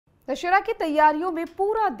दशहरा की तैयारियों में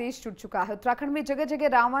पूरा देश जुट चुका है। उत्तराखंड में जगह जगह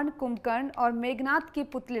रावण, कुंभकर्ण और मेघनाथ के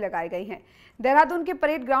पुतले लगाए गए हैं। देहरादून के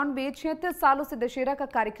परेड ग्राउंड में 36 सालों से दशहरा का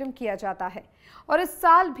कार्यक्रम किया जाता है और इस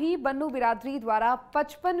साल भी बन्नू बिरादरी द्वारा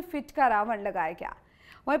 55 फीट का रावण लगाया गया।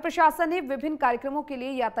 वहीं प्रशासन ने विभिन्न कार्यक्रमों के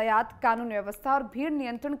लिए यातायात, कानून व्यवस्था और भीड़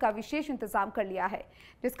नियंत्रण का विशेष इंतजाम कर लिया है,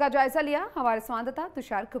 जिसका जायजा लिया हमारे संवाददाता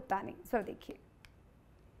तुषार गुप्ता ने। सर देखिए।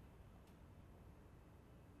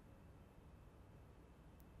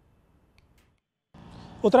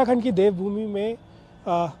 उत्तराखंड की देवभूमि में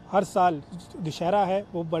हर साल दशहरा है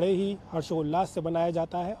वो बड़े ही हर्षोल्लास से मनाया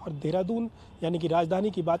जाता है। और देहरादून यानी कि राजधानी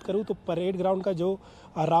की बात करूं तो परेड ग्राउंड का जो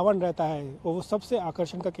रावण रहता है वो सबसे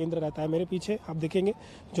आकर्षण का केंद्र रहता है। मेरे पीछे आप देखेंगे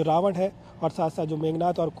जो रावण है और साथ साथ जो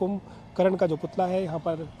मेघनाथ और कुंभकर्ण का जो पुतला है यहाँ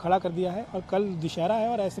पर खड़ा कर दिया है। और कल दशहरा है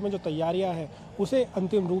और ऐसे में जो तैयारियाँ हैं उसे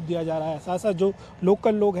अंतिम रूप दिया जा रहा है। साथ साथ जो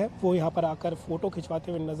लोकल लोग हैं वो यहाँ पर आकर फोटो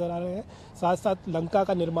खिंचवाते हुए नजर आ रहे हैं। साथ साथ लंका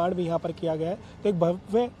का निर्माण भी यहाँ पर किया गया है। तो एक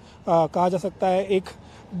भव्य कहा जा सकता है एक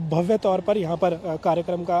भव्य तौर पर यहाँ पर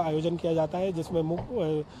कार्यक्रम का आयोजन किया जाता है, जिसमें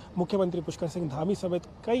मुख्यमंत्री पुष्कर सिंह धामी समेत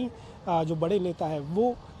कई जो बड़े नेता हैं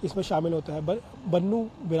वो इसमें शामिल होते हैं। बन्नू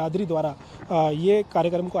बिरादरी द्वारा ये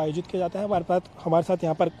कार्यक्रम को आयोजित किया जाता है। हमारे साथ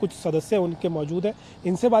यहाँ पर कुछ सदस्य उनके मौजूद हैं।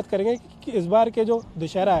 इनसे बात करेंगे कि इस बार के जो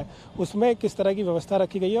दशहरा है उसमें किस तरह की व्यवस्था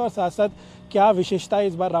रखी गई है और साथ साथ क्या विशेषता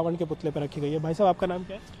इस बार रावण के पुतले पर रखी गई है। भाई साहब, आपका नाम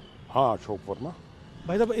क्या है? हाँ, अशोक वर्मा।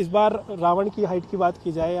 भाई साहब, इस बार रावण की हाइट की बात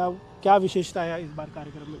की जाए या क्या विशेषता है इस बार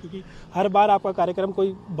कार्यक्रम में, क्योंकि हर बार आपका कार्यक्रम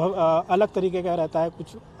कोई अलग तरीके का रहता है,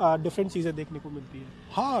 कुछ डिफरेंट चीज़ें देखने को मिलती है।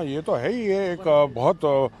 हाँ, ये तो है ही। ये एक बहुत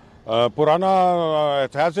पुराना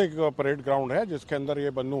ऐतिहासिक परेड ग्राउंड है जिसके अंदर ये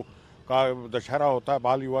बन्नू का दशहरा होता है।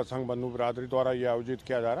 बाल युवा संघ बन्नू बिरादरी द्वारा ये आयोजित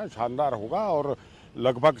किया जा रहा है। शानदार होगा और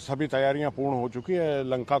लगभग सभी तैयारियां पूर्ण हो चुकी है।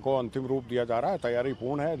 लंका को अंतिम रूप दिया जा रहा है, तैयारी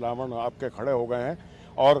पूर्ण है। रावण आपके खड़े हो गए हैं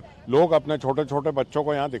और लोग अपने छोटे छोटे बच्चों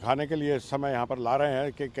को यहाँ दिखाने के लिए इस समय यहाँ पर ला रहे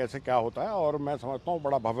हैं कि कैसे क्या होता है। और मैं समझता हूँ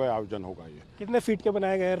बड़ा भव्य आयोजन होगा। ये कितने फीट के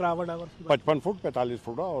बनाए गए रावण? 55 फुट, 45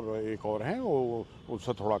 फुट और एक और हैं वो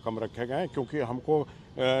उससे थोड़ा कम रखे गए हैं, क्योंकि हमको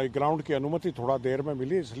ग्राउंड की अनुमति थोड़ा देर में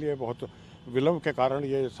मिली, इसलिए बहुत विलम्ब के कारण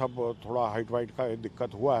ये सब थोड़ा हाइट वाइट का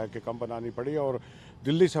दिक्कत हुआ है कि कम बनानी पड़ी। और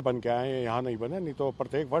दिल्ली से बन के आए हैं, यहाँ नहीं बने, नहीं तो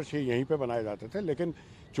प्रत्येक वर्ष ये यहीं पे बनाए जाते थे। लेकिन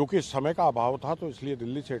चूंकि समय का अभाव था तो इसलिए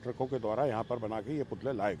दिल्ली से ट्रकों के द्वारा यहाँ पर बना के ये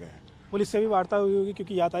पुतले लाए गए हैं। पुलिस से भी वार्ता हुई होगी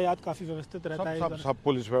क्योंकि यातायात काफ़ी व्यवस्थित रहता है। सब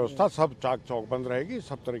पुलिस व्यवस्था सब चाक चौकबंद रहेगी,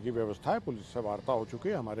 सब तरह की व्यवस्था है। पुलिस से वार्ता हो चुकी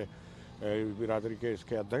है। हमारे बिरादरी के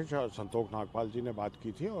इसके अध्यक्ष संतोष नागपाल जी ने बात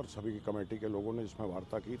की थी और सभी की कमेटी के लोगों ने इसमें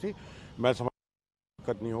वार्ता की थी। मैं समझ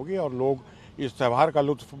दिक्कत नहीं होगी और लोग इस त्यौहार का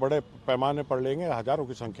लुत्फ बड़े पैमाने पर लेंगे। हजारों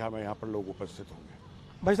की संख्या में यहाँ पर लोग उपस्थित होंगे।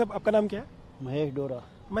 भाई साहब, आपका नाम क्या है? महेश डोरा।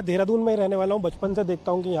 मैं देहरादून में रहने वाला हूँ। बचपन से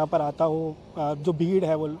देखता हूँ कि यहाँ पर आता हूँ, जो भीड़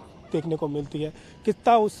है वो देखने को मिलती है।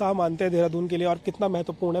 कितना उत्साह मानते हैं देहरादून के लिए और कितना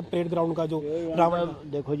महत्वपूर्ण है परेड ग्राउंड का जो रावण?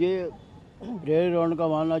 देखो जी, परेड ग्राउंड का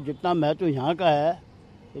मानना जितना महत्व यहाँ का है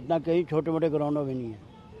इतना कई छोटे मोटे ग्राउंडों में नहीं है।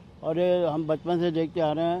 और ये हम बचपन से देखते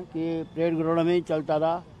आ रहे हैं कि परेड ग्राउंड में ही चलता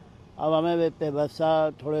रहा। अब हमें व्यवस्था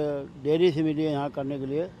थोड़े देरी से मिली है यहाँ करने के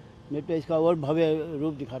लिए, नहीं तो इसका और भव्य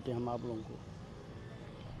रूप दिखाते हैं हम आप लोगों को।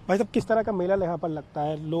 भाई साहब, किस तरह का मेला यहाँ पर लगता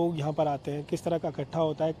है? लोग यहाँ पर आते हैं, किस तरह का इकट्ठा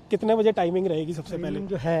होता है? कितने बजे टाइमिंग रहेगी? सबसे पहले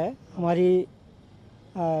जो है हमारी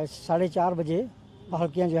 4:30 बजे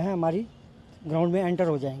पालकियाँ जो हैं हमारी ग्राउंड में एंटर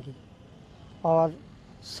हो जाएंगी और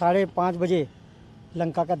 5:30 बजे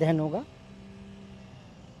लंका का दहन होगा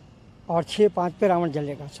और 6:05 पे रावण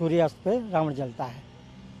जलेगा। सूर्यास्त पे रावण जलता है।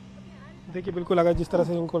 देखिए, बिल्कुल अगर जिस तरह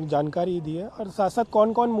से उनको जानकारी दी है। और साथ साथ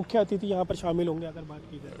कौन कौन मुख्य अतिथि यहाँ पर शामिल होंगे अगर बात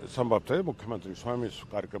की जाए? संभवतः मुख्यमंत्री स्वयं इस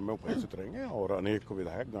कार्यक्रम में उपस्थित रहेंगे और अनेक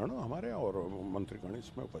विधायक गण हमारे और मंत्रीगण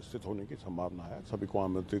इसमें उपस्थित होने की संभावना है। सभी को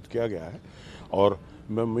आमंत्रित किया गया है और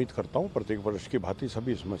मैं उम्मीद करता हूँ प्रत्येक वर्ष की भांति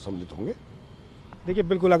सभी इसमें सम्मिलित होंगे। देखिए,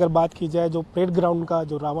 बिल्कुल अगर बात की जाए जो परेड ग्राउंड का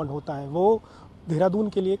जो रावण होता है वो देहरादून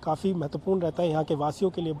के लिए काफ़ी महत्वपूर्ण रहता है, यहाँ के वासियों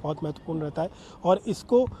के लिए बहुत महत्वपूर्ण रहता है। और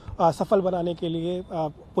इसको सफल बनाने के लिए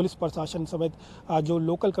पुलिस प्रशासन समेत जो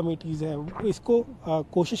लोकल कमेटीज़ हैं इसको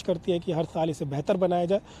कोशिश करती है कि हर साल इसे बेहतर बनाया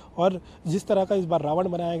जाए। और जिस तरह का इस बार रावण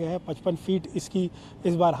बनाया गया है, 55 फीट इसकी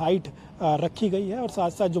इस बार हाइट रखी गई है। और साथ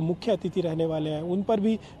साथ जो मुख्य अतिथि रहने वाले हैं उन पर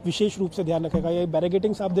भी विशेष रूप से ध्यान रखेगा। ये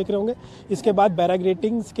बैरिकेटिंग्स आप देख रहे होंगे, इसके बाद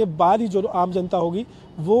बैरिकेटिंग्स के बाद ही जो आम जनता होगी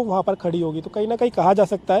वो वहाँ पर खड़ी होगी। तो कहीं ना कहीं कहा जा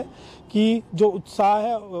सकता है कि जो उत्साह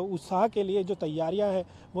है, उत्साह के लिए जो तैयारियां हैं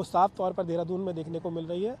वो साफ तौर पर देहरादून में देखने को मिल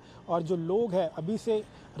रही है। और जो लोग हैं अभी से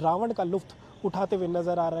रावण का लुत्फ उठाते हुए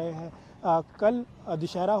नजर आ रहे हैं। कल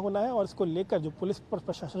दशहरा होना है और इसको लेकर जो पुलिस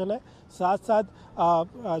प्रशासन है साथ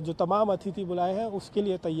साथ जो तमाम अतिथि बुलाए हैं उसके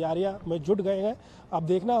लिए तैयारियां में जुट गए हैं। अब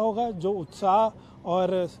देखना होगा जो उत्साह और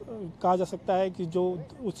कहा जा सकता है कि जो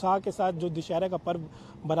उत्साह के साथ जो दशहरे का पर्व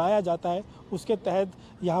बनाया जाता है उसके तहत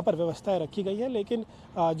यहाँ पर व्यवस्थाएं रखी गई है, लेकिन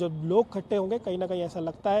जो लोग इकट्ठे होंगे कहीं ना कहीं ऐसा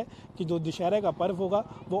लगता है कि जो दशहरे का पर्व होगा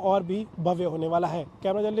वो और भी भव्य होने वाला है।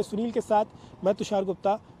 कैमरा जर्नलिस्ट सुनील के साथ मैं तुषार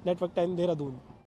गुप्ता, नेटवर्क 10 देहरादून।